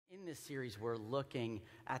In this series, we're looking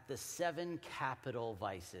at the 7 capital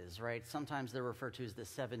vices, right? Sometimes they're referred to as the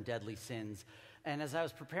 7 deadly sins. And as I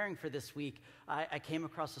was preparing for this week, I came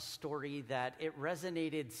across a story that it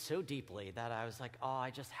resonated so deeply that I was like, oh,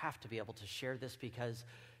 I just have to be able to share this because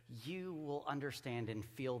you will understand and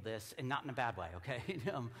feel this, and not in a bad way, okay?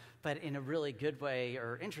 But in a really good way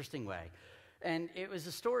or interesting way. And it was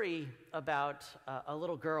a story about a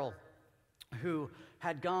little girl who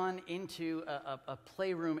had gone into a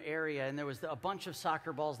playroom area, and there was a bunch of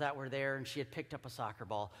soccer balls that were there, and she had picked up a soccer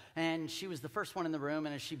ball. And she was the first one in the room,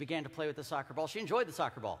 and as she began to play with the soccer ball, she enjoyed the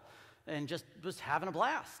soccer ball and just was having a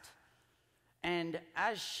blast. And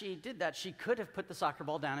as she did that, she could have put the soccer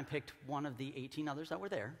ball down and picked one of the 18 others that were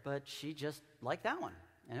there, but she just liked that one,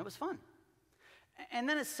 and it was fun. And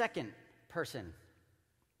then a second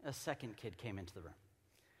kid came into the room.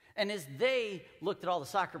 And as they looked at all the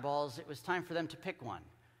soccer balls, it was time for them to pick one.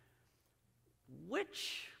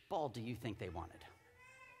 Which ball do you think they wanted?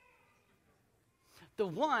 The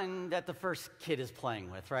one that the first kid is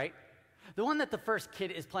playing with, right? The one that the first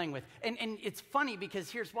kid is playing with. And it's funny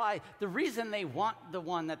because here's why. The reason they want the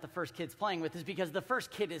one that the first kid's playing with is because the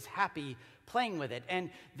first kid is happy playing with it. And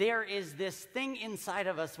there is this thing inside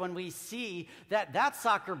of us when we see that that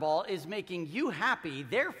soccer ball is making you happy.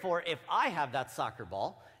 Therefore, if I have that soccer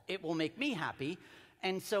ball, it will make me happy.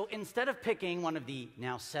 And so instead of picking one of the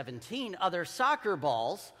now 17 other soccer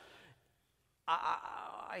balls,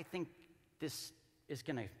 I think this is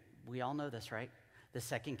going to, we all know this, right? The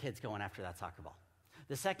second kid's going after that soccer ball.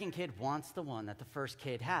 The second kid wants the one that the first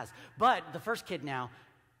kid has. But the first kid now,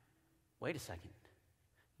 wait a second.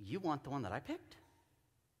 You want the one that I picked?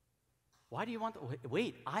 Why do you want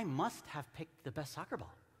wait, I must have picked the best soccer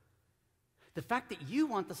ball. The fact that you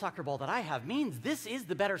want the soccer ball that I have means this is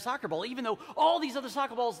the better soccer ball, even though all these other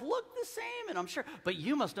soccer balls look the same, and I'm sure. But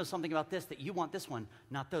you must know something about this, that you want this one,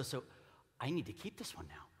 not those. So I need to keep this one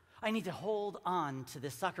now. I need to hold on to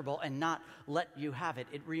this soccer ball and not let you have it.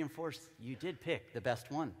 It reinforced you did pick the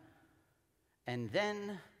best one. And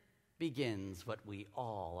then begins what we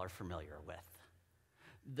all are familiar with.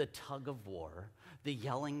 The tug of war, the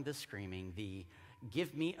yelling, the screaming, the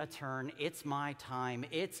give me a turn, it's my time,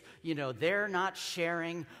 it's, they're not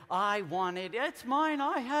sharing, I want it, it's mine,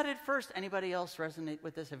 I had it first. Anybody else resonate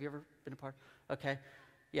with this? Have you ever been a part? Okay.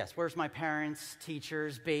 Yes, where's my parents,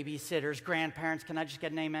 teachers, babysitters, grandparents? Can I just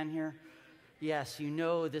get an amen here? Yes, you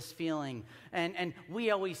know this feeling. And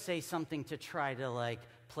we always say something to try to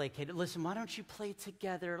placate it. Listen, why don't you play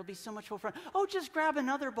together? It'll be so much more fun. Oh, just grab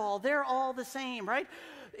another ball. They're all the same, right?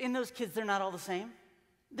 And those kids, they're not all the same.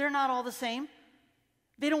 They're not all the same.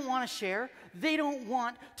 They don't want to share. They don't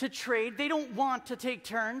want to trade. They don't want to take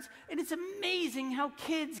turns. And it's amazing how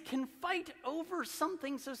kids can fight over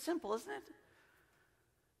something so simple, isn't it?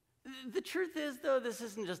 The truth is, though, this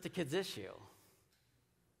isn't just a kid's issue.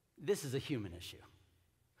 This is a human issue.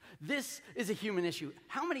 This is a human issue.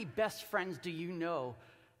 How many best friends do you know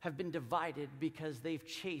have been divided because they've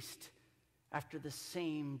chased after the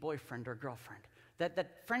same boyfriend or girlfriend?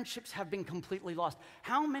 That friendships have been completely lost.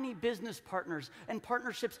 How many business partners and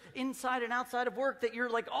partnerships inside and outside of work that you're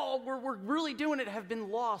like, oh, we're really doing it, have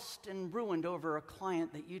been lost and ruined over a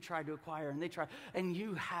client that you tried to acquire and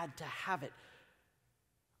you had to have it.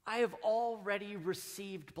 I have already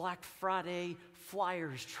received Black Friday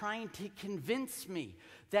flyers trying to convince me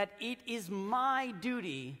that it is my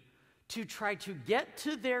duty to try to get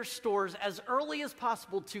to their stores as early as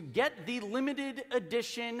possible to get the limited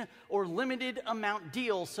edition or limited amount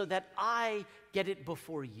deal so that I get it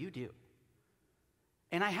before you do.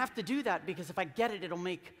 And I have to do that because if I get it, it'll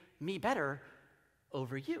make me better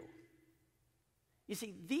over you. You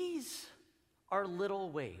see, these are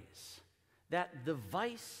little ways that the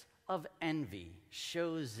vice of envy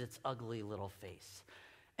shows its ugly little face.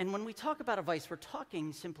 And when we talk about a vice, we're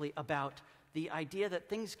talking simply about the idea that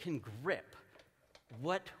things can grip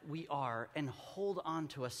what we are and hold on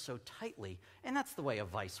to us so tightly. And that's the way a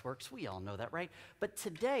vice works. We all know that, right? But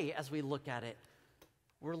today, as we look at it,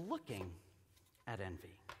 we're looking at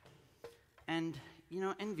envy. And,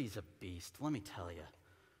 envy's a beast, let me tell you.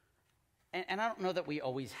 And I don't know that we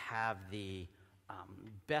always have the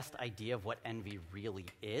best idea of what envy really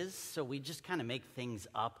is, so we just kind of make things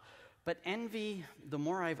up. But envy, the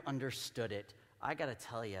more I've understood it, I got to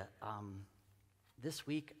tell you, this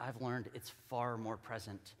week I've learned it's far more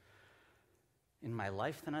present in my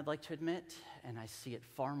life than I'd like to admit, and I see it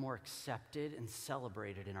far more accepted and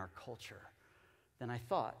celebrated in our culture than I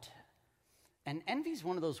thought. And envy is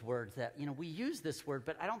one of those words that, we use this word,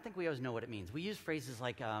 but I don't think we always know what it means. We use phrases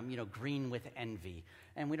like, green with envy,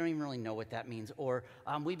 and we don't even really know what that means. Or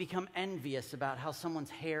we become envious about how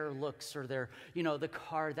someone's hair looks or their, the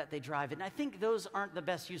car that they drive. And I think those aren't the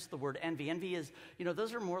best use of the word envy. Envy is,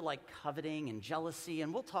 those are more like coveting and jealousy,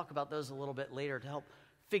 and we'll talk about those a little bit later to help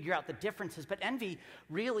figure out the differences. But envy,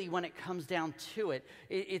 really, when it comes down to it,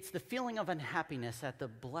 it's the feeling of unhappiness at the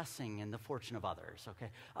blessing and the fortune of others, okay?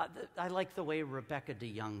 I like the way Rebecca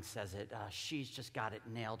DeYoung says it. She's just got it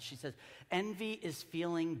nailed. She says, envy is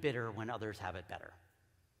feeling bitter when others have it better.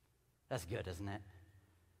 That's good, isn't it?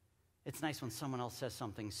 It's nice when someone else says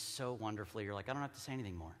something so wonderfully, you're like, I don't have to say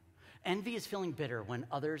anything more. Envy is feeling bitter when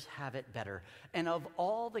others have it better. And of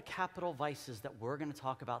all the capital vices that we're going to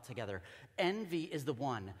talk about together, envy is the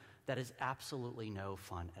one that is absolutely no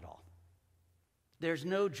fun at all. There's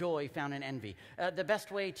no joy found in envy. The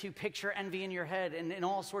best way to picture envy in your head, and in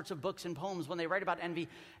all sorts of books and poems, when they write about envy,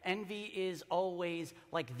 envy is always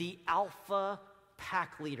like the alpha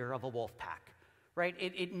pack leader of a wolf pack, right?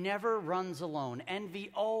 It never runs alone. Envy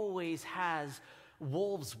always has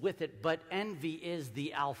wolves with it, but envy is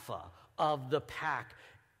the alpha of the pack.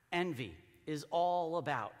 Envy is all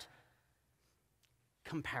about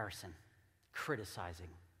comparison, criticizing,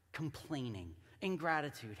 complaining,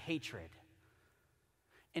 ingratitude, hatred.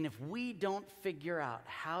 And if we don't figure out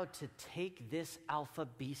how to take this alpha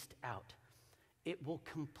beast out, it will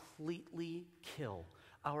completely kill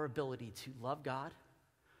our ability to love God,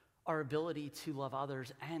 our ability to love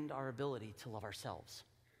others, and our ability to love ourselves.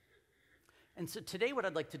 And so today what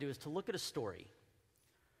I'd like to do is to look at a story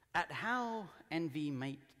at how envy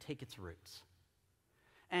might take its roots.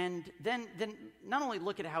 And then not only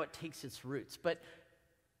look at how it takes its roots, but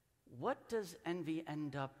what does envy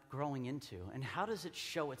end up growing into? And how does it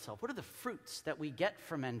show itself? What are the fruits that we get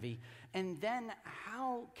from envy? And then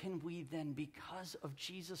how can we then, because of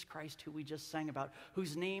Jesus Christ, who we just sang about,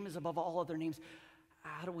 whose name is above all other names,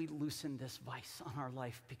 how do we loosen this vice on our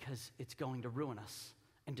life? Because it's going to ruin us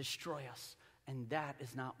and destroy us. And that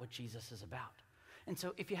is not what Jesus is about. And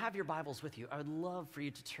so if you have your Bibles with you, I would love for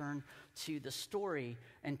you to turn to the story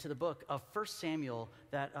and to the book of 1 Samuel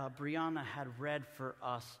that Brianna had read for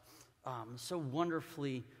us so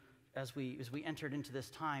wonderfully as we entered into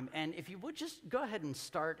this time. And if you would just go ahead and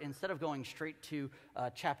start, instead of going straight to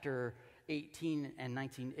chapter 18 and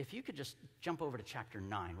 19, if you could just jump over to chapter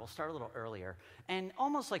 9. We'll start a little earlier. And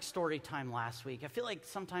almost like story time last week, I feel like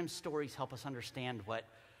sometimes stories help us understand what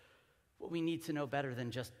we need to know better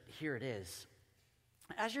than just here it is.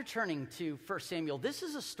 As you're turning to 1 Samuel, this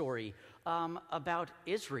is a story about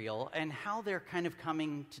Israel and how they're kind of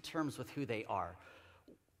coming to terms with who they are.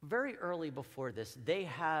 Very early before this, they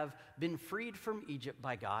have been freed from Egypt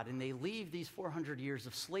by God, and they leave these 400 years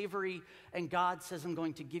of slavery, and God says, I'm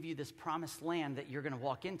going to give you this promised land that you're going to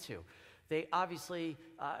walk into. They obviously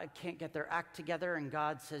can't get their act together, and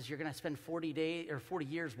God says, you're going to spend 40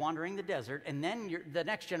 years wandering the desert, and then the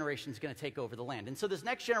next generation is going to take over the land. And so this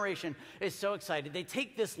next generation is so excited. They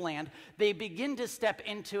take this land, they begin to step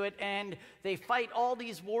into it, and they fight all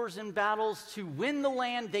these wars and battles to win the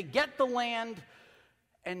land. They get the land,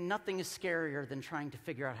 and nothing is scarier than trying to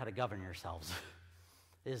figure out how to govern yourselves.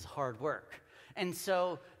 It is hard work. And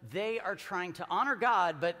so they are trying to honor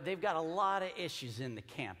God, but they've got a lot of issues in the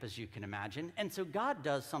camp, as you can imagine. And so God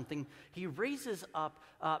does something. He raises up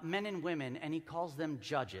men and women, and he calls them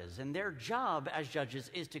judges. And their job as judges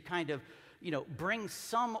is to kind of, bring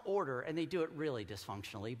some order, and they do it really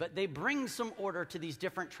dysfunctionally, but they bring some order to these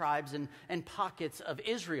different tribes and pockets of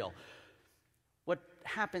Israel. What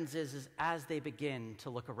happens is as they begin to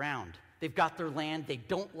look around, they've got their land, they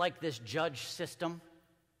don't like this judge system,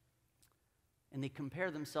 and they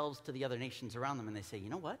compare themselves to the other nations around them, and they say, you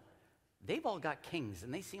know what? They've all got kings,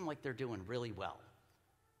 and they seem like they're doing really well.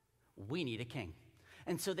 We need a king.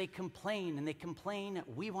 And so they complain,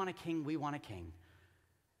 we want a king, we want a king.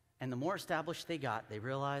 And the more established they got, they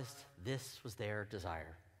realized this was their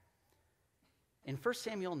desire. In 1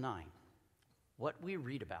 Samuel 9, what we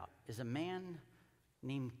read about is a man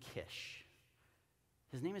named Kish.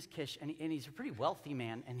 His name is Kish, and he's a pretty wealthy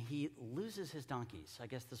man, and he loses his donkeys. I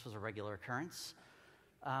guess this was a regular occurrence.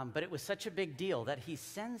 But it was such a big deal that he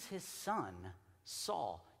sends his son,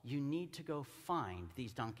 Saul, you need to go find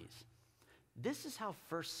these donkeys. This is how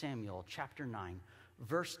 1 Samuel chapter 9,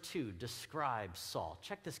 verse 2 describes Saul.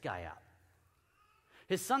 Check this guy out.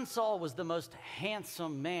 His son Saul was the most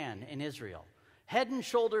handsome man in Israel, head and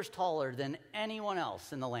shoulders taller than anyone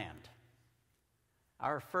else in the land.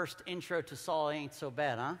 Our first intro to Saul ain't so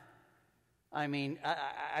bad, huh? I mean,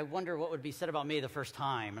 I wonder what would be said about me the first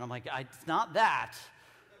time. And I'm like, it's not that.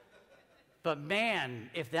 But man,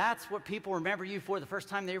 if that's what people remember you for the first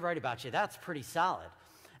time they write about you, that's pretty solid.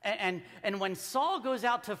 And when Saul goes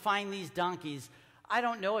out to find these donkeys, I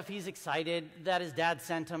don't know if he's excited that his dad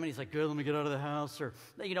sent him and he's like, good, let me get out of the house, or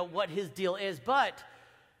what his deal is. But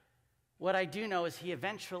what I do know is he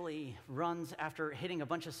eventually runs, after hitting a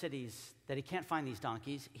bunch of cities that he can't find these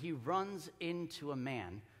donkeys, he runs into a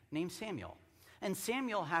man named Samuel. And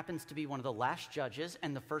Samuel happens to be one of the last judges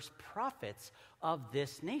and the first prophets of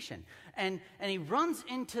this nation. And he runs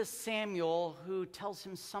into Samuel, who tells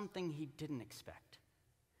him something he didn't expect.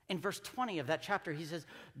 In verse 20 of that chapter, he says,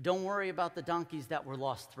 don't worry about the donkeys that were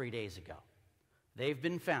lost 3 days ago. They've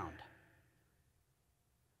been found.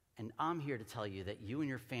 And I'm here to tell you that you and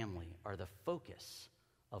your family are the focus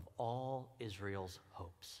of all Israel's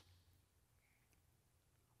hopes.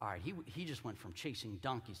 All right, he just went from chasing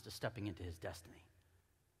donkeys to stepping into his destiny.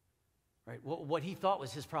 Right? What he thought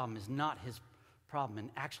was his problem is not his problem, and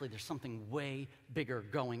actually there's something way bigger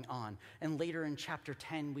going on. And later in chapter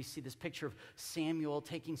 10, we see this picture of Samuel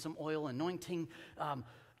taking some oil, anointing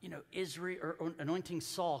Israel, or anointing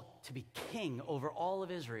Saul to be king over all of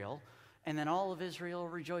Israel, and then all of Israel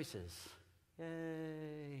rejoices.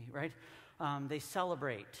 Yay, right? They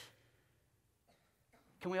celebrate.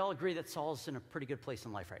 Can we all agree that Saul's in a pretty good place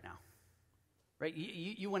in life right now? Right?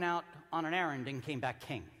 You went out on an errand and came back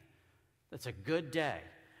king. That's a good day.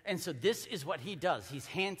 And so this is what he does. He's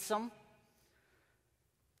handsome.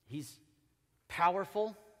 He's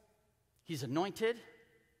powerful. He's anointed.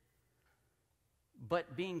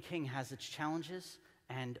 But being king has its challenges.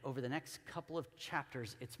 And over the next couple of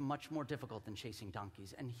chapters, it's much more difficult than chasing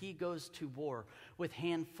donkeys. And he goes to war with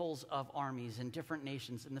handfuls of armies in different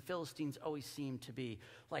nations. And the Philistines always seem to be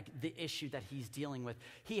like the issue that he's dealing with.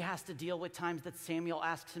 He has to deal with times that Samuel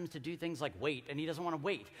asks him to do things like wait, and he doesn't want to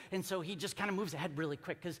wait. And so he just kind of moves ahead really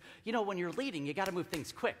quick. Because, when you're leading, you got to move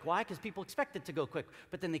things quick. Why? Because people expect it to go quick,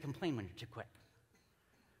 but then they complain when you're too quick.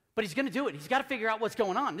 But he's going to do it. He's got to figure out what's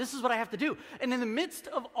going on. This is what I have to do. And in the midst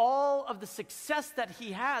of all of the success that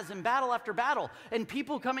he has in battle after battle, and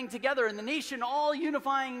people coming together, and the nation all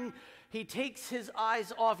unifying, he takes his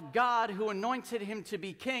eyes off God, who anointed him to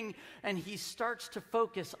be king, and he starts to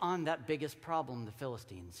focus on that biggest problem, the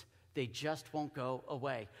Philistines. They just won't go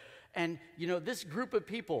away. And, this group of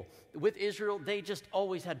people with Israel, they just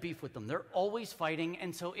always had beef with them. They're always fighting.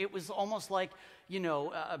 And so it was almost like,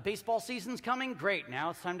 baseball season's coming. Great.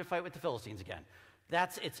 Now it's time to fight with the Philistines again.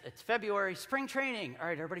 It's February, spring training. All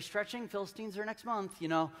right, everybody stretching. Philistines are next month.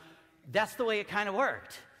 That's the way it kind of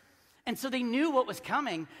worked. And so they knew what was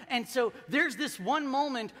coming. And so there's this one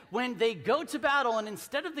moment when they go to battle, and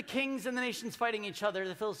instead of the kings and the nations fighting each other,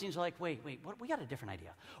 the Philistines are like, wait, we got a different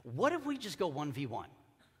idea. What if we just go 1v1?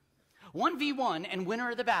 1v1, and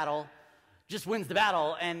winner of the battle just wins the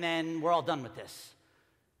battle, and then we're all done with this.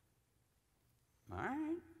 All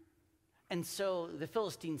right. And so the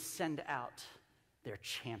Philistines send out their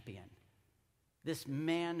champion, this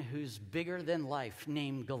man who's bigger than life,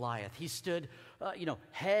 named Goliath. He stood,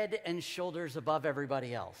 head and shoulders above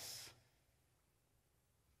everybody else.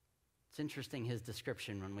 It's interesting, his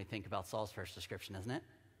description, when we think about Saul's first description, isn't it?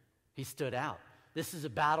 He stood out. This is a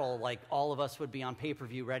battle like all of us would be on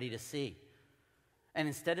pay-per-view ready to see. And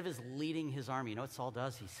instead of his leading his army, you know what Saul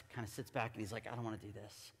does? He kind of sits back and he's like, I don't want to do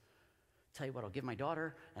this. Tell you what, I'll give my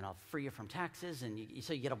daughter and I'll free you from taxes. And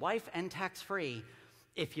so you get a wife and tax-free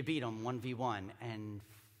if you beat them 1v1. And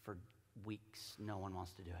for weeks, no one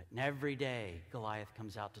wants to do it. And every day, Goliath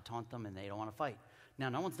comes out to taunt them and they don't want to fight. Now,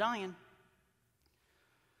 no one's dying,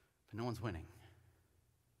 but no one's winning.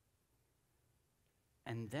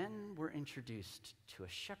 And then we're introduced to a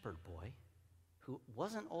shepherd boy who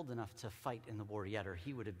wasn't old enough to fight in the war yet, or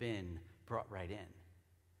he would have been brought right in.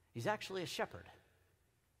 He's actually a shepherd.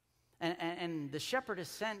 And the shepherd is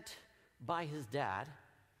sent by his dad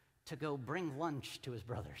to go bring lunch to his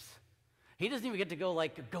brothers. He doesn't even get to go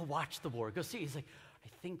watch the war, go see. He's like, I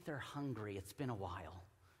think they're hungry. It's been a while.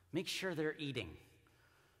 Make sure they're eating.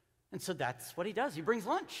 And so that's what he does. He brings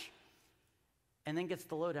lunch. And then gets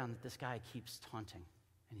the lowdown that this guy keeps taunting.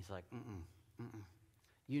 And he's like,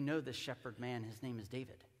 You know this shepherd man, his name is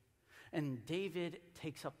David. And David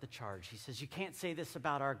takes up the charge. He says, you can't say this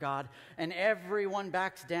about our God. And everyone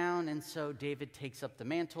backs down. And so David takes up the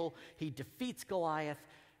mantle. He defeats Goliath.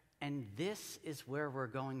 And this is where we're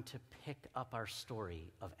going to pick up our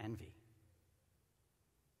story of envy.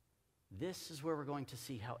 This is where we're going to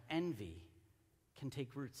see how envy can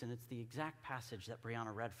take roots. And it's the exact passage that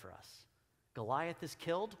Brianna read for us. Goliath is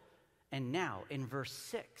killed. And now in verse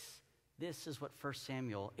 6, this is what 1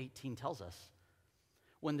 Samuel 18 tells us.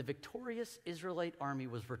 When the victorious Israelite army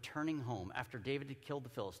was returning home after David had killed the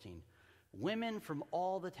Philistine, women from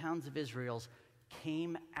all the towns of Israel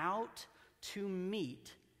came out to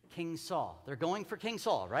meet King Saul. They're going for King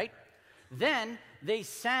Saul, right? Then they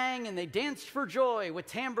sang and they danced for joy with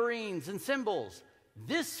tambourines and cymbals.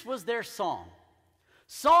 This was their song.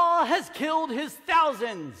 Saul has killed his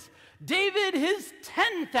thousands, David his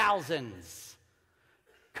 10,000s.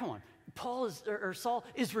 Come on. Saul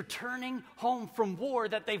is returning home from war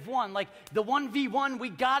that they've won. Like the 1v1, we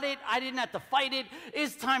got it. I didn't have to fight it.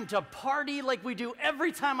 It's time to party like we do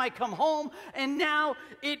every time I come home. And now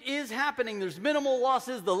it is happening. There's minimal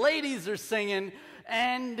losses. The ladies are singing.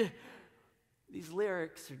 And these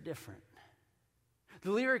lyrics are different.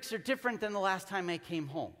 The lyrics are different than the last time I came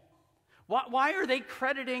home. Why are they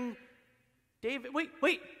crediting David?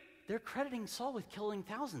 Wait. They're crediting Saul with killing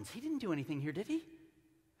thousands. He didn't do anything here, did he?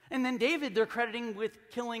 And then David, they're crediting with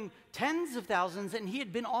killing tens of thousands, and he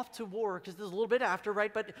had been off to war, because this is a little bit after,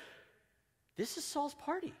 right? But this is Saul's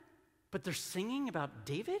party. But they're singing about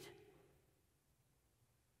David?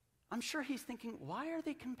 I'm sure he's thinking, why are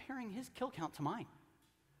they comparing his kill count to mine?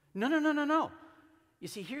 No. You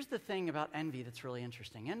see, here's the thing about envy that's really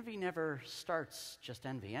interesting. Envy never starts just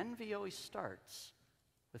envy. Envy always starts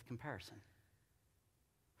with comparison.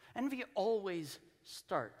 Envy always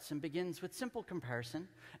starts and begins with simple comparison,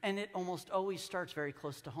 and it almost always starts very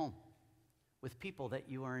close to home with people that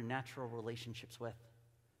you are in natural relationships with.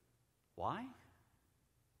 Why?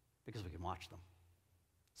 Because we can watch them.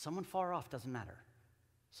 Someone far off doesn't matter.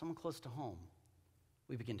 Someone close to home,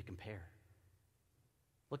 we begin to compare.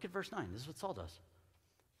 Look at verse 9. This is what Saul does.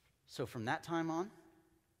 So from that time on,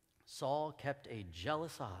 Saul kept a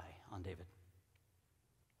jealous eye on David.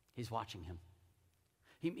 He's watching him.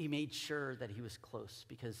 He made sure that he was close,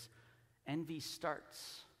 because envy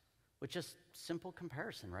starts with just simple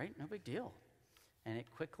comparison, right? No big deal. And it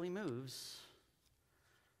quickly moves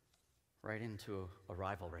right into a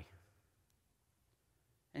rivalry.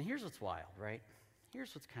 And here's what's wild, right?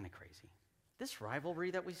 Here's what's kind of crazy. This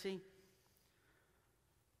rivalry that we see,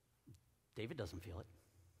 David doesn't feel it,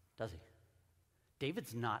 does he?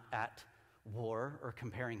 David's not at war or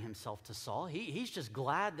comparing himself to Saul. He's just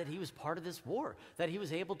glad that he was part of this war, that he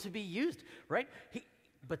was able to be used, right?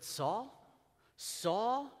 But Saul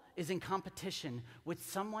is in competition with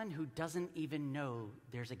someone who doesn't even know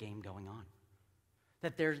there's a game going on,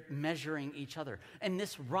 that they're measuring each other. And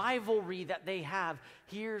this rivalry that they have,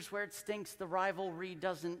 here's where it stinks. The rivalry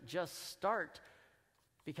doesn't just start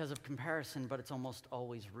because of comparison, but it's almost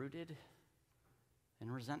always rooted in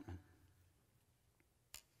resentment.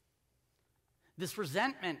 This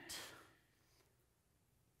resentment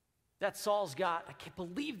that Saul's got, I can't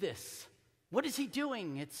believe this. What is he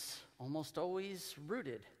doing? It's almost always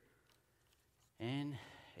rooted in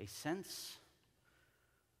a sense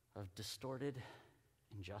of distorted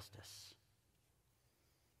injustice.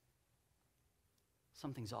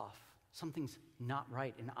 Something's off. Something's not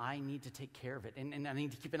right, and I need to take care of it. And I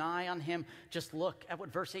need to keep an eye on him. Just look at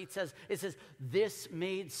what verse 8 says. It says, this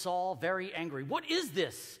made Saul very angry. What is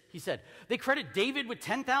this? He said, they credit David with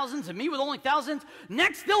 10,000s and me with only thousands.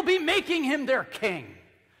 Next, they'll be making him their king.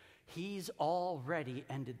 He's already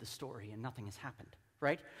ended the story, and nothing has happened,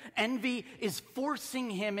 right? Envy is forcing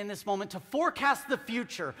him in this moment to forecast the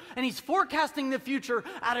future, and he's forecasting the future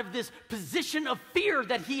out of this position of fear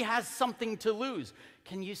that he has something to lose.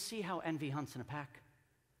 Can you see how envy hunts in a pack?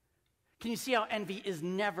 Can you see how envy is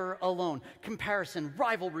never alone? Comparison,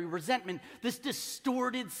 rivalry, resentment, this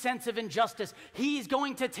distorted sense of injustice. He's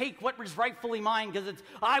going to take what was rightfully mine because it's,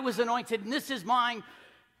 I was anointed and this is mine.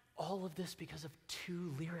 All of this because of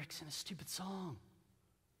 2 lyrics in a stupid song.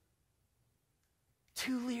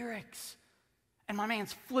 2 lyrics. And my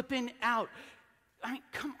man's flipping out. I mean,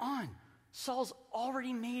 come on. Saul's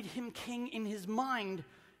already made him king in his mind,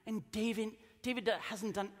 and David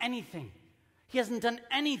hasn't done anything. He hasn't done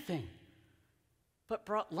anything but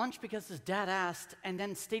brought lunch because his dad asked, and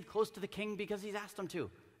then stayed close to the king because he's asked him to,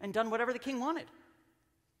 and done whatever the king wanted.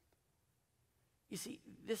 You see,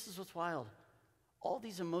 this is what's wild. All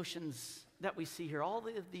these emotions that we see here, all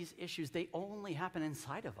of these issues, they only happen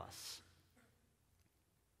inside of us.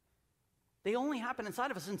 They only happen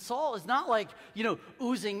inside of us. And Saul is not like,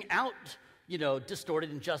 oozing out,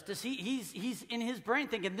 distorted injustice. He's in his brain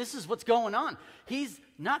thinking, this is what's going on. He's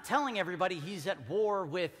not telling everybody he's at war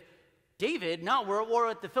with David, not we're at war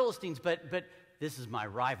with the Philistines, but this is my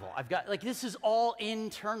rival. This is all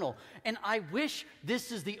internal. And I wish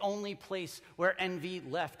this is the only place where envy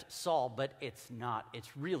left Saul, but it's not.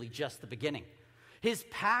 It's really just the beginning. His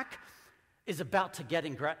pack is about to get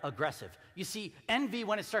aggressive. You see, envy,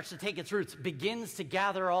 when it starts to take its roots, begins to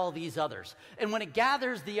gather all these others. And when it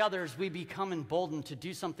gathers the others, we become emboldened to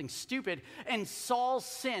do something stupid. And Saul's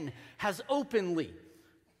sin has openly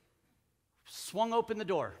swung open the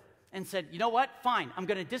door and said, you know what? Fine, I'm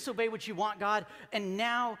going to disobey what you want, God. And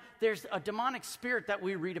now there's a demonic spirit that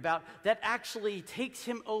we read about that actually takes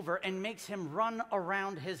him over and makes him run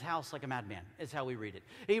around his house like a madman, is how we read it.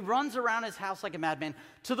 He runs around his house like a madman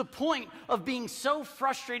to the point of being so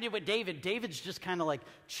frustrated with David. David's just kind of like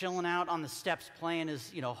chilling out on the steps playing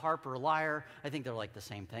his, harp or lyre. I think they're like the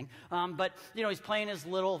same thing. But he's playing his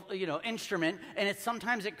little, instrument, and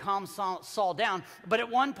sometimes it calms Saul down. But at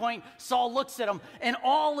one point, Saul looks at him, and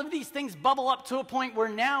all of these things bubble up to a point where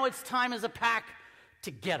now it's time as a pack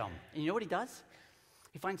to get him. And you know what he does?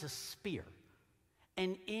 He finds a spear.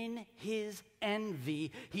 And in his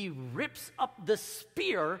envy, he rips up the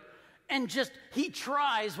spear and he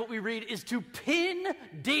tries, what we read, is to pin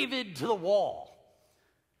David to the wall.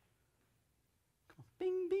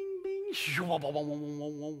 Bing, bing, bing.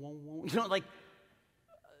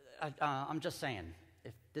 I'm just saying,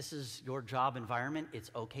 if this is your job environment,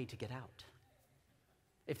 it's okay to get out.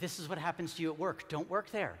 If this is what happens to you at work, don't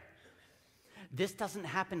work there. This doesn't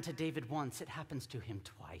happen to David once, it happens to him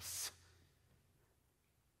twice.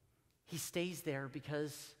 He stays there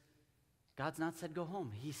because God's not said go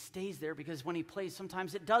home. He stays there because when he plays,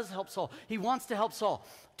 sometimes it does help Saul. He wants to help Saul.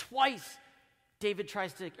 Twice,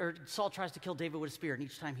 Saul tries to kill David with a spear, and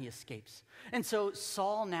each time he escapes. And so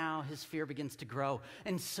Saul now, his fear begins to grow,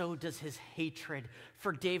 and so does his hatred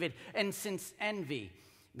for David. And since envy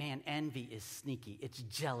is sneaky, it's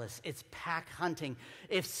jealous, it's pack hunting.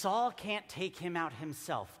 If Saul can't take him out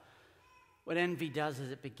himself, what envy does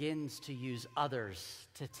is it begins to use others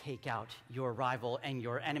to take out your rival and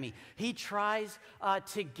your enemy. He tries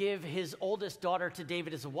to give his oldest daughter to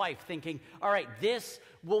David as a wife, thinking, all right, this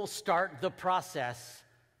will start the process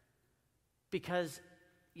because,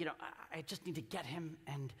 I just need to get him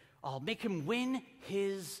and I'll make him win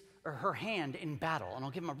his or her hand in battle, and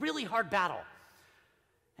I'll give him a really hard battle.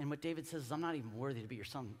 And what David says is, I'm not even worthy to be your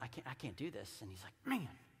son. I can't do this. And he's like, man,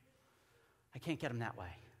 I can't get him that way.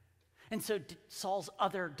 And so Saul's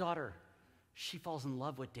other daughter, she falls in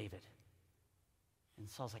love with David. And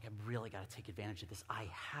Saul's like, I've really got to take advantage of this. I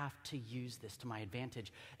have to use this to my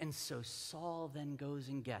advantage. And so Saul then goes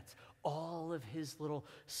and gets all of his little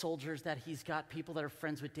soldiers that he's got, people that are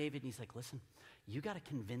friends with David. And he's like, listen, you got to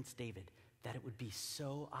convince David that it would be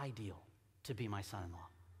so ideal to be my son-in-law.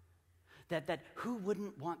 That who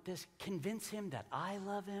wouldn't want this? Convince him that I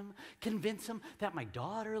love him. Convince him that my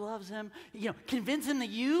daughter loves him. Convince him that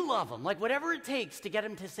you love him. Like whatever it takes to get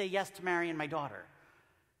him to say yes to marrying my daughter.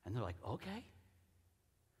 And they're like, okay.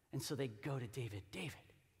 And so they go to David. David,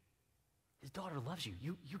 his daughter loves you.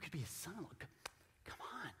 You could be his son-in-law. Come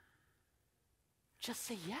on. Just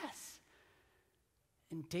say yes.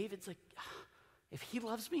 And David's like, if he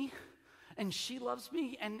loves me and she loves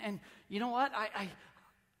me and you know what?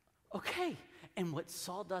 Okay. And what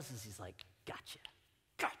Saul does is he's like, gotcha.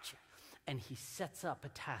 And he sets up a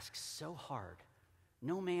task so hard,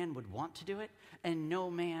 no man would want to do it, and no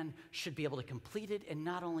man should be able to complete it. And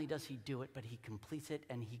not only does he do it, but he completes it,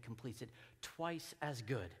 and he completes it twice as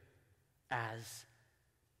good as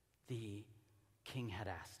the king had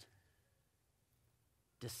asked.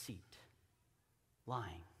 Deceit,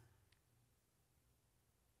 lying.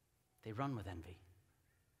 They run with envy.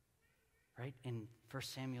 Right? In 1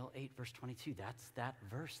 Samuel 8, verse 22, that's that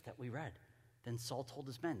verse that we read. Then Saul told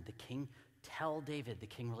his men, the king, tell David, the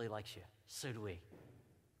king really likes you. So do we.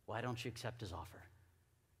 Why don't you accept his offer?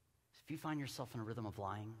 If you find yourself in a rhythm of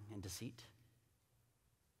lying and deceit,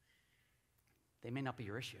 they may not be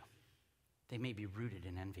your issue. They may be rooted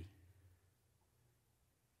in envy.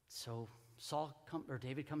 So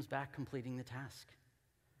David comes back completing the task.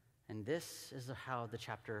 And this is how the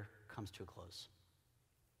chapter comes to a close.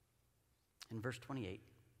 In verse 28, it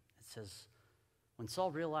says, when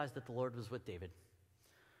Saul realized that the Lord was with David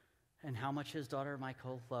and how much his daughter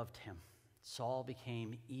Michal loved him, Saul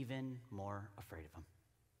became even more afraid of him.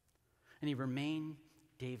 And he remained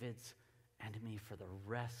David's enemy for the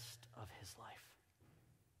rest of his life.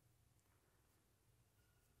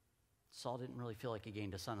 Saul didn't really feel like he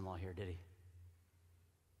gained a son-in-law here, did he?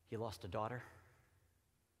 He lost a daughter.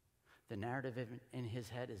 The narrative in his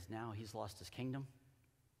head is now he's lost his kingdom.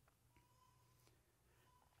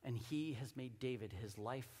 And he has made David his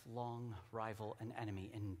lifelong rival and enemy.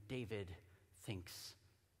 And David thinks,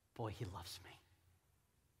 boy, he loves me.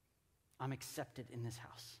 I'm accepted in this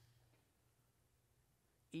house.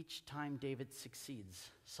 Each time David succeeds,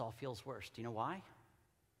 Saul feels worse. Do you know why?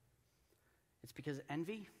 It's because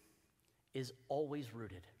envy is always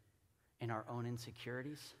rooted in our own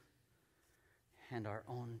insecurities and our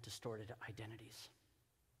own distorted identities.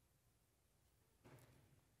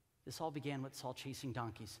 This all began with Saul chasing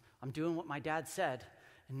donkeys. I'm doing what my dad said,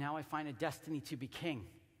 and now I find a destiny to be king,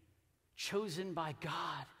 chosen by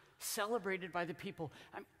God, celebrated by the people.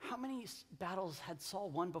 How many battles had Saul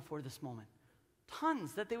won before this moment?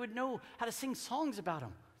 Tons, that they would know how to sing songs about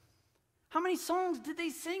him. How many songs did they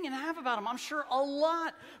sing and have about him? I'm sure a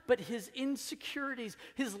lot. But his insecurities,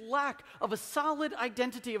 his lack of a solid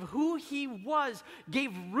identity of who he was,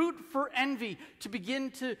 gave root for envy to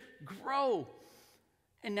begin to grow.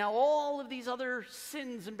 And now all of these other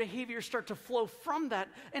sins and behaviors start to flow from that.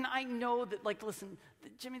 And I know that, listen,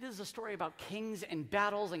 Jimmy, this is a story about kings and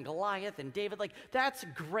battles and Goliath and David. That's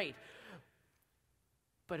great.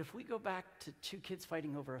 But if we go back to two kids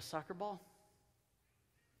fighting over a soccer ball,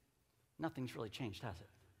 nothing's really changed, has it?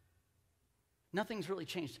 Nothing's really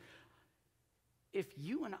changed. If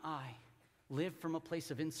you and I live from a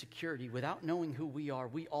place of insecurity without knowing who we are,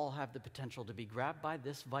 we all have the potential to be grabbed by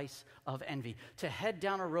this vice of envy, to head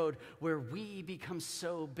down a road where we become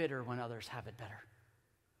so bitter when others have it better.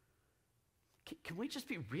 Can we just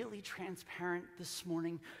be really transparent this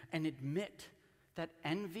morning and admit that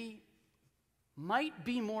envy might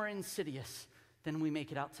be more insidious than we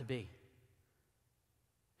make it out to be?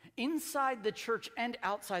 Inside the church and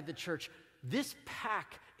outside the church, this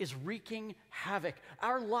pack is wreaking havoc.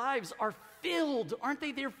 Our lives are filled, aren't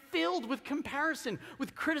they? They're filled with comparison,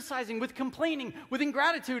 with criticizing, with complaining, with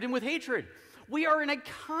ingratitude, and with hatred. We are in a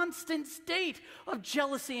constant state of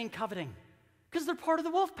jealousy and coveting because they're part of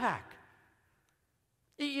the wolf pack.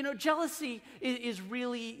 You know, jealousy is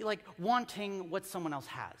really like wanting what someone else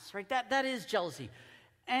has, right? That is jealousy.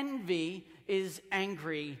 Envy is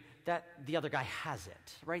angry that the other guy has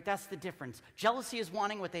it, right? That's the difference. Jealousy is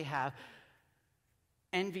wanting what they have.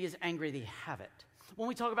 Envy is angry they have it. When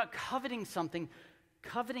we talk about coveting something,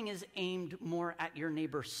 coveting is aimed more at your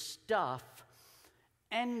neighbor's stuff.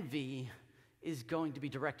 Envy is going to be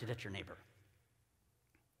directed at your neighbor.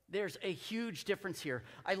 There's a huge difference here.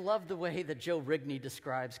 I love the way that Joe Rigney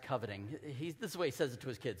describes coveting. This is the way he says it to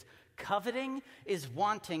his kids. Coveting is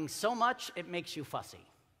wanting so much it makes you fussy.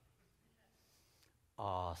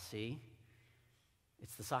 Oh, see?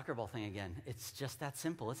 It's the soccer ball thing again. It's just that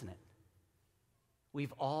simple, isn't it?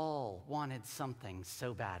 We've all wanted something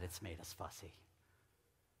so bad it's made us fussy.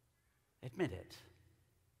 Admit it,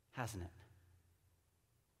 hasn't it?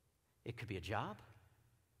 It could be a job.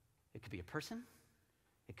 It could be a person.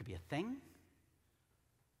 It could be a thing.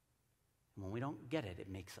 And when we don't get it, it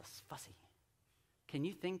makes us fussy. Can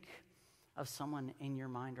you think of someone in your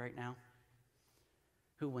mind right now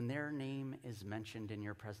who, when their name is mentioned in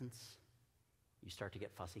your presence, you start to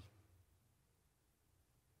get fussy?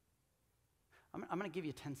 I'm going to give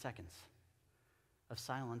you 10 seconds of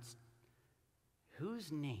silence. Whose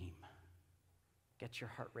name gets your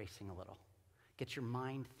heart racing a little, gets your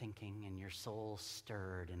mind thinking and your soul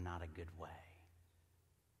stirred in not a good way?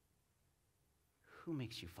 Who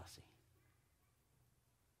makes you fussy?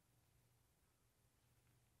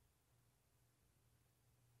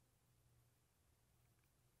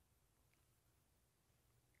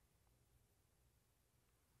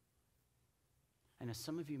 I know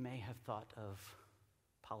some of you may have thought of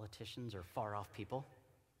politicians or far-off people.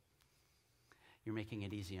 You're making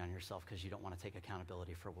it easy on yourself because you don't want to take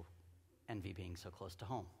accountability for envy being so close to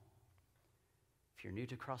home. If you're new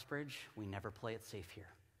to Crossbridge, we never play it safe here.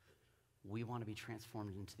 We want to be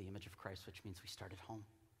transformed into the image of Christ, which means we start at home.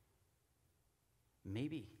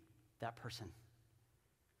 Maybe that person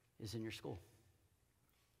is in your school.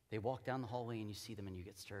 They walk down the hallway and you see them and you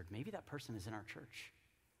get stirred. Maybe that person is in our church.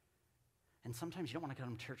 And sometimes you don't want to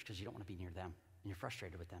come to church because you don't want to be near them and you're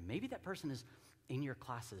frustrated with them. Maybe that person is in your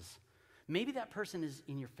classes. Maybe that person is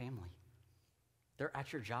in your family. They're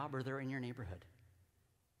at your job or they're in your neighborhood.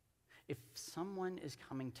 If someone is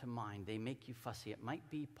coming to mind, they make you fussy, it might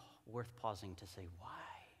be worth pausing to say, why?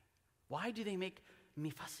 Why do they make me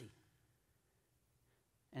fussy?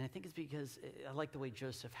 And I think it's because, I like the way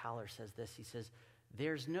Joseph Haller says this. He says,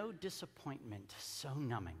 there's no disappointment so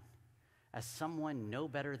numbing as someone no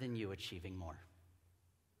better than you achieving more.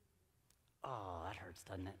 Oh, that hurts,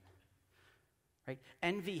 doesn't it? Right?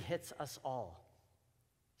 Envy hits us all.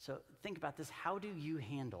 So think about this. How do you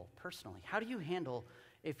handle, personally, how do you handle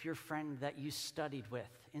if your friend that you studied with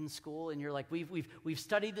in school and you're like, we've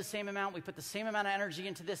studied the same amount, we put the same amount of energy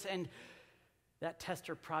into this, and that test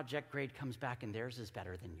or project grade comes back and theirs is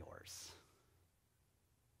better than yours?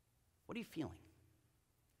 What are you feeling?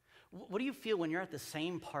 What do you feel when you're at the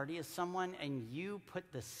same party as someone and you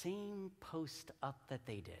put the same post up that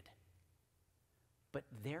they did? but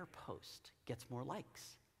their post gets more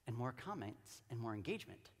likes and more comments and more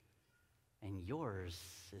engagement, and yours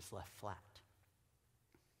is left flat.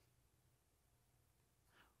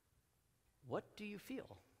 What do you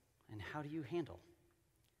feel, and how do you handle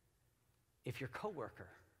if your coworker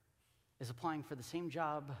is applying for the same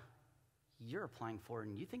job you're applying for,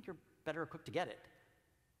 and you think you're better equipped to get it,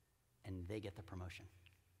 and they get the promotion?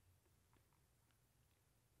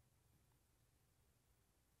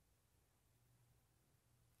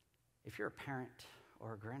 If you're a parent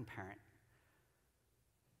or a grandparent,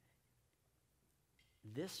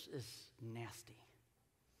 this is nasty.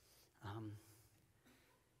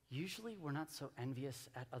 Usually we're not so envious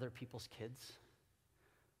at other people's kids,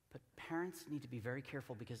 but parents need to be very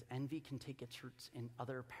careful because envy can take its roots in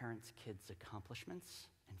other parents' kids' accomplishments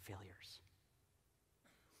and failures.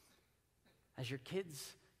 As your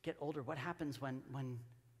kids get older, what happens when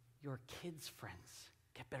your kids' friends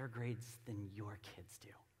get better grades than your kids do?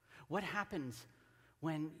 What happens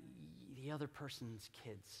when the other person's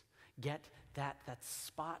kids get that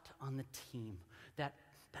spot on the team, that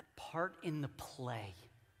part in the play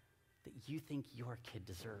that you think your kid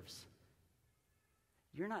deserves?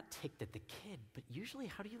 You're not ticked at the kid, but usually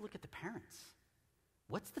how do you look at the parents?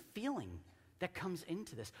 What's the feeling that comes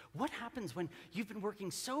into this? What happens when you've been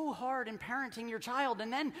working so hard in parenting your child,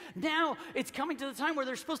 and then now it's coming to the time where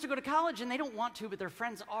they're supposed to go to college and they don't want to, but their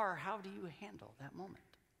friends are? How do you handle that moment?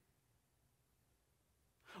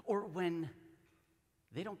 Or when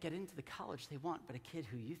they don't get into the college they want, but a kid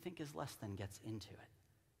who you think is less than gets into it.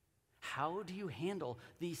 How do you handle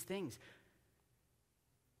these things?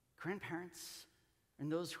 Grandparents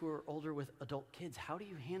and those who are older with adult kids, how do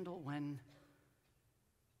you handle when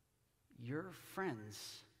your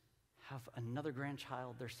friends have another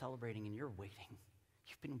grandchild they're celebrating and you're waiting?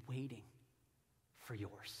 You've been waiting for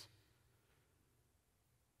yours.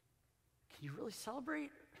 Can you really celebrate?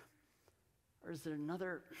 Or is there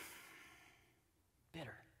another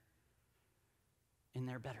bitter in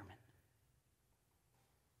their betterment?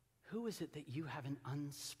 Who is it that you have an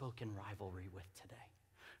unspoken rivalry with today?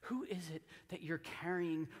 Who is it that you're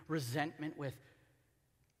carrying resentment with?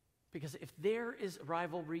 Because if there is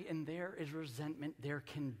rivalry and there is resentment, there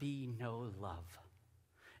can be no love.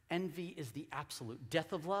 Envy is the absolute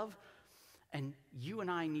death of love, and you and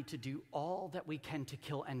I need to do all that we can to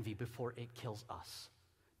kill envy before it kills us.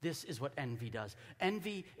 This is what envy does.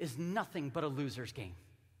 Envy is nothing but a loser's game.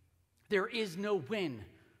 There is no win.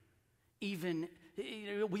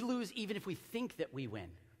 We lose even if we think that we win,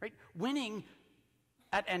 right? Winning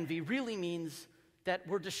at envy really means that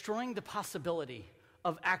we're destroying the possibility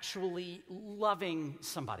of actually loving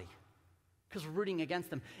somebody because we're rooting against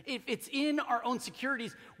them. If it's in our own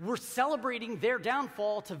securities, we're celebrating their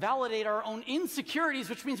downfall to validate our own insecurities,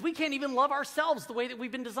 which means we can't even love ourselves the way that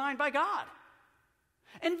we've been designed by God.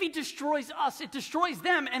 Envy destroys us, it destroys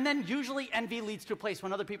them, and then usually envy leads to a place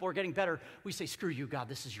when other people are getting better. We say, screw you, God,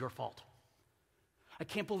 this is your fault. I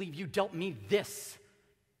can't believe you dealt me this.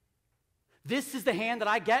 This is the hand that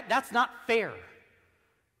I get. That's not fair.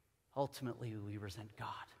 Ultimately, we resent God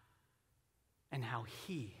and how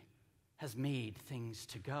he has made things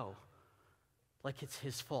to go like it's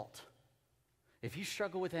his fault. If you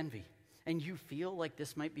struggle with envy and you feel like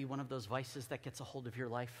this might be one of those vices that gets a hold of your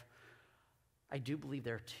life, I do believe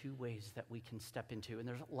there are two ways that we can step into, and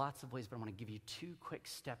there's lots of ways, but I want to give you two quick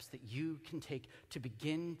steps that you can take to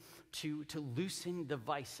begin to loosen the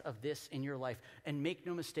vice of this in your life. And make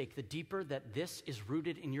no mistake, the deeper that this is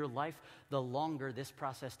rooted in your life, the longer this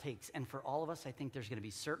process takes. And for all of us, I think there's going to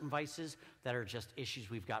be certain vices that are just issues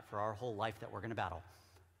we've got for our whole life that we're going to battle.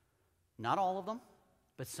 Not all of them,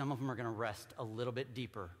 but some of them are going to rest a little bit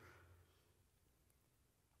deeper.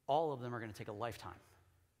 All of them are going to take a lifetime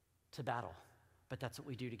to battle. But that's what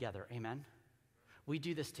we do together, amen? We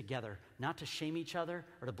do this together, not to shame each other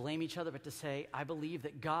or to blame each other, but to say, I believe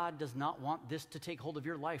that God does not want this to take hold of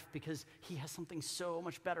your life because he has something so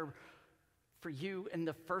much better for you. And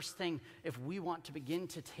the first thing, if we want to begin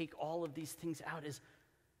to take all of these things out, is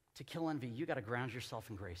to kill envy. You got to ground yourself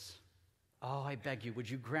in grace. Oh, I beg you, would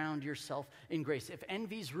you ground yourself in grace? If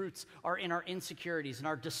envy's roots are in our insecurities and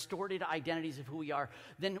our distorted identities of who we are,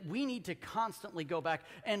 then we need to constantly go back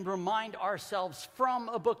and remind ourselves from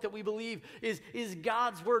a book that we believe is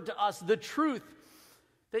God's word to us, the truth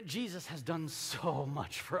that Jesus has done so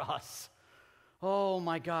much for us. Oh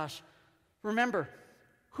my gosh. Remember,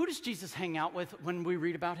 who does Jesus hang out with when we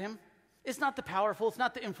read about him? It's not the powerful, it's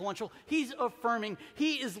not the influential. He's affirming,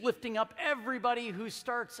 he is lifting up everybody who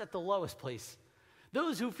starts at the lowest place.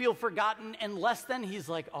 Those who feel forgotten and less than, he's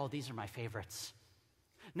like, oh, these are my favorites.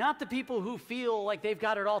 Not the people who feel like they've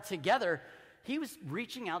got it all together. he was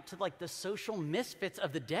reaching out to like the social misfits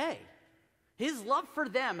of the day. His love for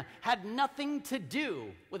them had nothing to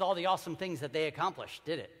do with all the awesome things that they accomplished,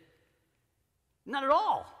 did it? Not at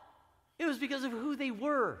all. It was because of who they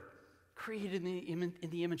were, created in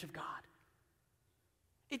the image of God.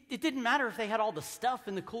 It didn't matter if they had all the stuff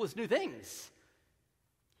and the coolest new things.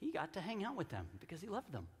 He got to hang out with them because he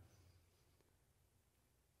loved them.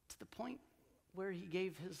 To the point where he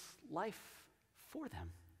gave his life for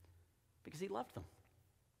them because he loved them.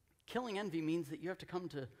 Killing envy means that you have to come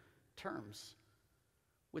to terms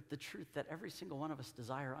with the truth that every single one of us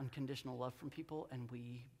desire unconditional love from people, and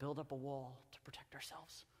we build up a wall to protect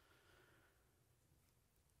ourselves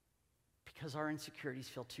because our insecurities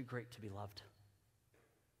feel too great to be loved.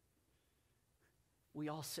 We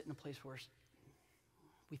all sit in a place where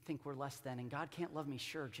we think we're less than, and God can't love me.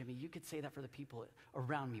 Sure, Jimmy, you could say that for the people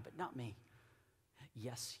around me, but not me.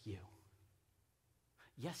 Yes, you.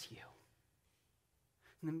 Yes, you.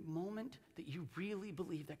 In the moment that you really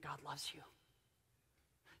believe that God loves you,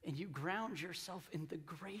 and you ground yourself in the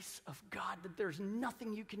grace of God, that there's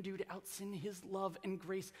nothing you can do to outsin his love and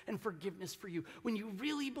grace and forgiveness for you, when you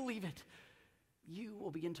really believe it, you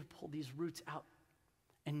will begin to pull these roots out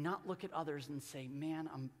and not look at others and say, man,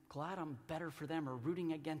 I'm glad I'm better for them, or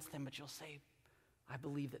rooting against them, but you'll say, I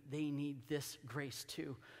believe that they need this grace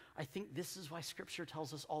too. I think this is why Scripture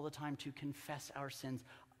tells us all the time to confess our sins.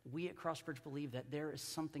 We at Crossbridge believe that there is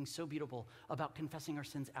something so beautiful about confessing our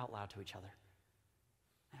sins out loud to each other.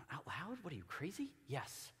 Out loud? What are you, crazy?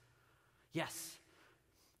 Yes. Yes.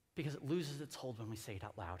 Because it loses its hold when we say it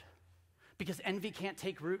out loud. Because envy can't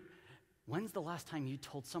take root. When's the last time you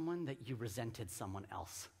told someone that you resented someone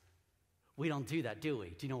else? We don't do that, do we?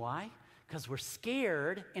 Do you know why? Because we're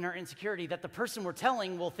scared in our insecurity that the person we're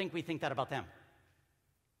telling will think we think that about them.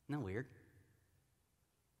 Isn't that weird?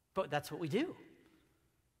 But that's what we do.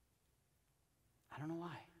 I don't know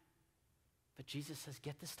why. But Jesus says,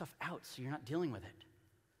 get this stuff out so you're not dealing with it.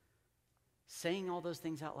 Saying all those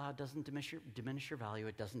things out loud doesn't diminish your value.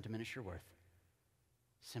 It doesn't diminish your worth.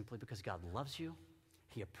 Simply because God loves you.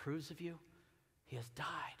 He approves of you. He has died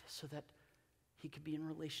so that he could be in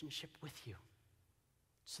relationship with you.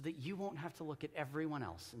 So that you won't have to look at everyone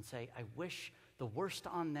else and say, I wish the worst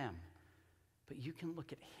on them. But you can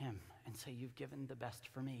look at him and say, you've given the best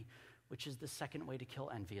for me, which is the second way to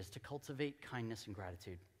kill envy, is to cultivate kindness and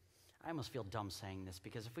gratitude. I almost feel dumb saying this,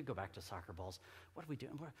 because if we go back to soccer balls, what are we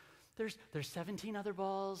doing? There's 17 other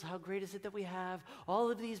balls. How great is it that we have all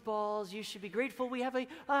of these balls? You should be grateful we have a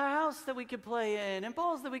house that we could play in and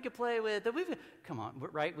balls that we could play with. Come on,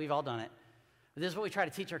 right? We've all done it. This is what we try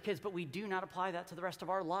to teach our kids, but we do not apply that to the rest of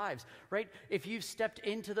our lives, right? If you've stepped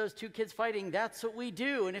into those two kids fighting, that's what we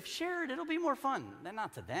do. And if shared, it'll be more fun. Then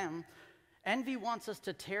not to them. Envy wants us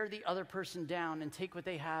to tear the other person down and take what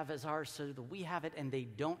they have as ours so that we have it and they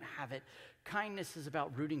don't have it. Kindness is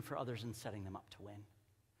about rooting for others and setting them up to win.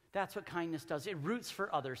 That's what kindness does. It roots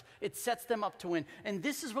for others. It sets them up to win. And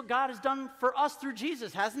this is what God has done for us through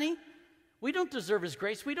Jesus, hasn't he? We don't deserve his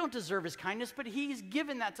grace. We don't deserve his kindness, but he's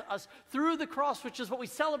given that to us through the cross, which is what we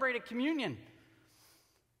celebrate at communion.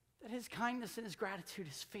 That his kindness and his gratitude,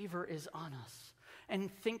 his favor is on us.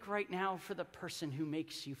 And think right now for the person who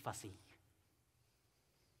makes you fussy.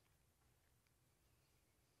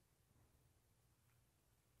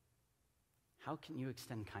 How can you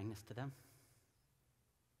extend kindness to them?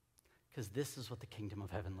 Because this is what the kingdom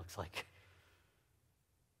of heaven looks like.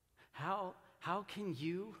 How can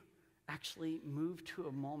you actually move to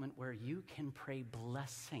a moment where you can pray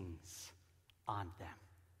blessings on them,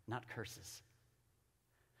 not curses?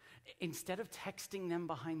 Instead of texting them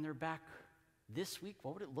behind their back this week,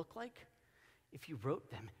 what would it look like if you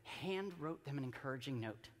hand wrote them an encouraging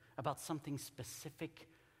note about something specific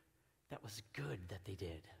that was good that they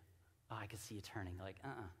did? Oh, I could see you turning like,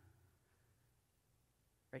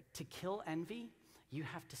 Right? To kill envy, you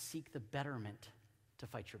have to seek the betterment to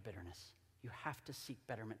fight your bitterness. You have to seek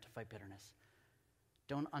betterment to fight bitterness.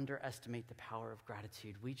 Don't underestimate the power of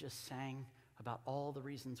gratitude. We just sang about all the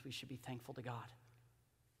reasons we should be thankful to God.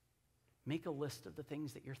 Make a list of the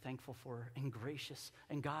things that you're thankful for and gracious,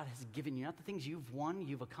 and God has given you. Not the things you've won,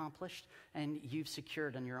 you've accomplished, and you've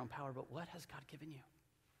secured on your own power, but what has God given you?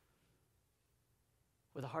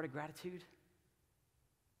 With a heart of gratitude,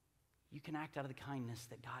 you can act out of the kindness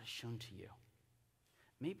that God has shown to you.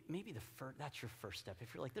 Maybe that's your first step.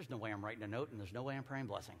 If you're like, there's no way I'm writing a note and there's no way I'm praying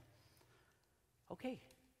blessing. Okay,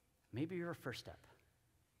 maybe your first step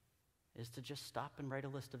is to just stop and write a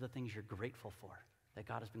list of the things you're grateful for, that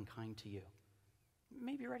God has been kind to you.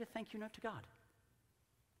 Maybe write a thank you note to God.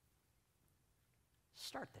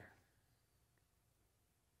 Start there.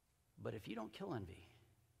 But if you don't kill envy,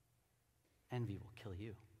 envy will kill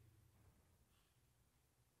you.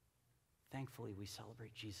 Thankfully, we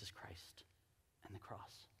celebrate Jesus Christ and the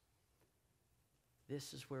cross.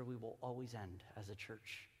 This is where we will always end as a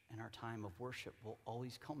church, and our time of worship will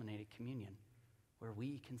always culminate at communion, where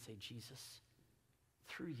we can say, Jesus,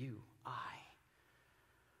 through you, I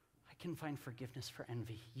can find forgiveness for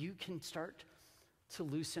envy. You can start to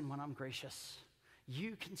loosen when I'm gracious.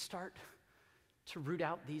 You can start to root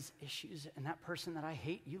out these issues, and that person that I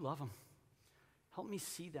hate, you love them. Help me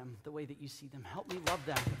see them the way that you see them. Help me love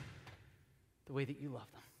them the way that you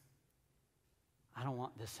love them. I don't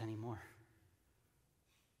want this anymore.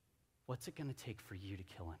 What's it going to take for you to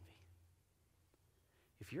kill envy?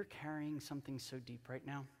 If you're carrying something so deep right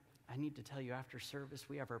now, I need to tell you after service,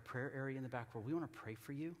 we have our prayer area in the back where we want to pray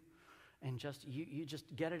for you. And just, you just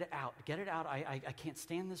get it out. Get it out. I can't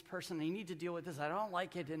stand this person. I need to deal with this. I don't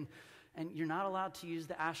like it. And you're not allowed to use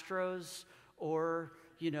the Astros or,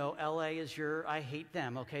 LA is your, I hate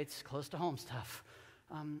them. Okay, it's close to home stuff.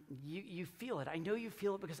 You feel it. I know you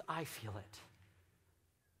feel it because I feel it.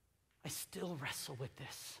 I still wrestle with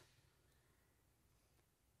this.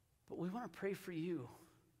 But we want to pray for you.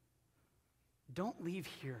 Don't leave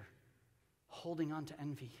here holding on to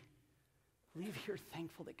envy. Leave here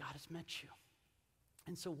thankful that God has met you.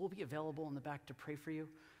 And so we'll be available in the back to pray for you.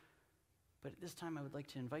 But at this time, I would like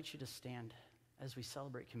to invite you to stand as we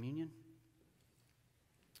celebrate communion.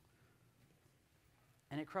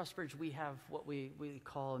 And at Crossbridge, we have what we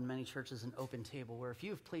call in many churches an open table, where if you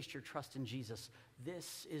have placed your trust in Jesus,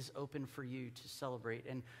 this is open for you to celebrate.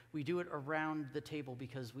 And we do it around the table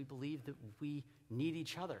because we believe that we need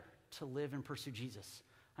each other to live and pursue Jesus.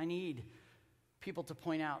 I need people to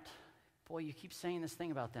point out, boy, you keep saying this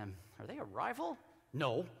thing about them. Are they a rival?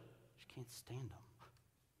 No. Just can't stand them.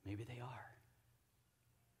 Maybe they are.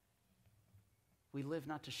 We live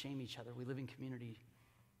not to shame each other. We live in community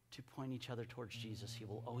to point each other towards Jesus. He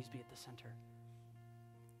will always be at the center.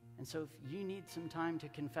 And so if you need some time to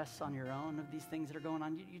confess on your own of these things that are going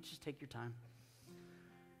on, you just take your time.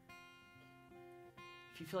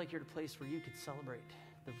 If you feel like you're at a place where you could celebrate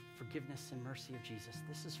the forgiveness and mercy of Jesus,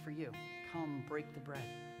 this is for you. Come, break the bread,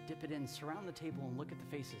 dip it in, surround the table, and look at the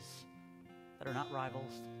faces that are not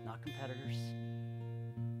rivals, not competitors.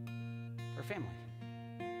 They're family,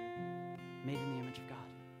 made in the image of God.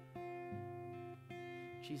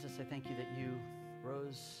 Jesus, I thank you that you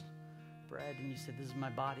rose bread and you said, this is my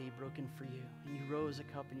body broken for you. And you rose a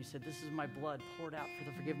cup and you said, this is my blood poured out for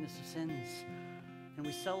the forgiveness of sins. And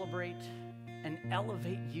we celebrate and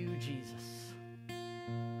elevate you, Jesus,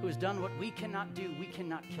 who has done what we cannot do. We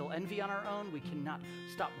cannot kill envy on our own. We cannot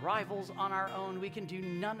stop rivals on our own. We can do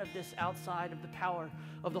none of this outside of the power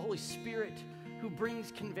of the Holy Spirit, who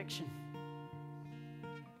brings conviction,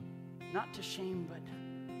 not to shame, but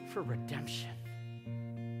for redemption.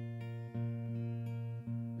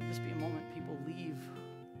 Would this be a moment people leave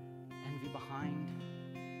envy behind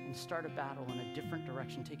and start a battle in a different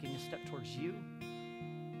direction, taking a step towards you,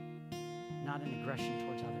 not an aggression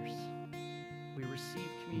towards others. We receive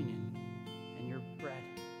communion and your bread,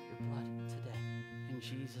 your blood today. In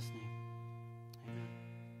Jesus' name. Hallelujah.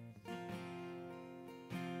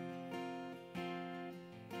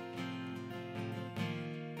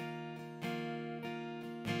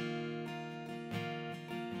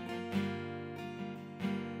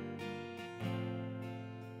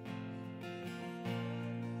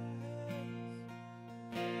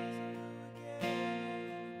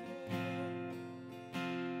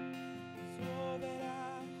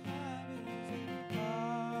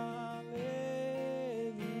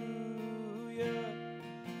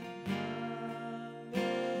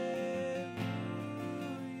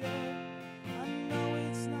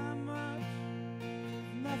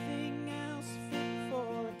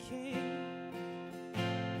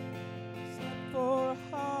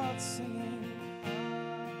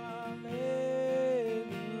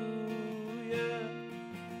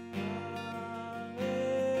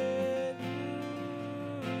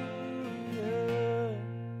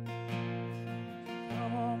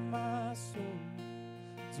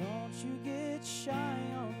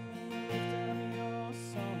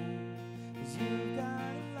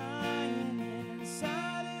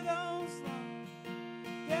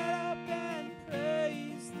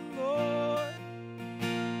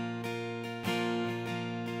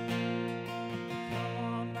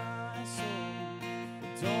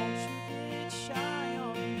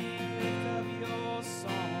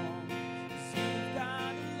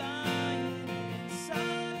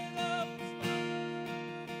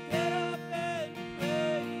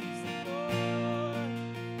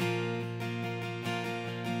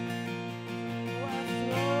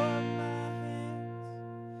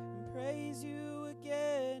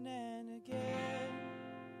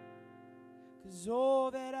 'cause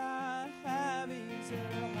all that I have is a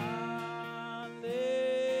hallelujah.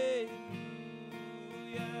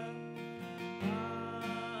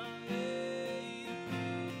 Hallelujah.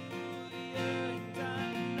 And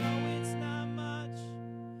I know it's not much,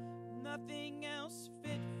 nothing else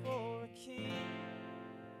fit for a king,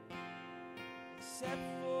 except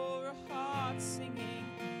for a heart singing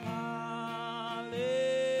hallelujah.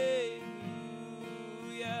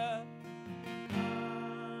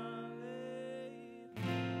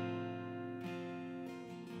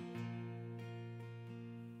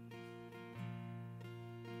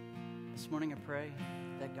 This morning I pray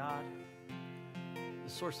that God, the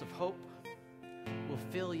source of hope, will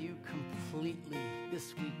fill you completely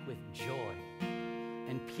this week with joy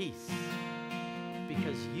and peace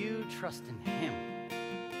because you trust in Him.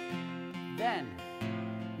 Then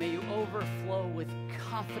may you overflow with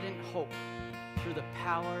confident hope through the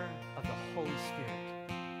power of the Holy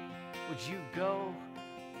Spirit. Would you go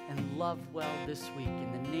and love well this week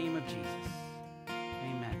in the name of Jesus?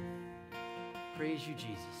 Amen. Praise you,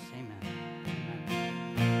 Jesus. Amen.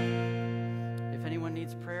 Amen. If anyone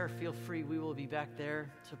needs prayer, feel free. We will be back there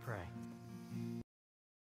to pray.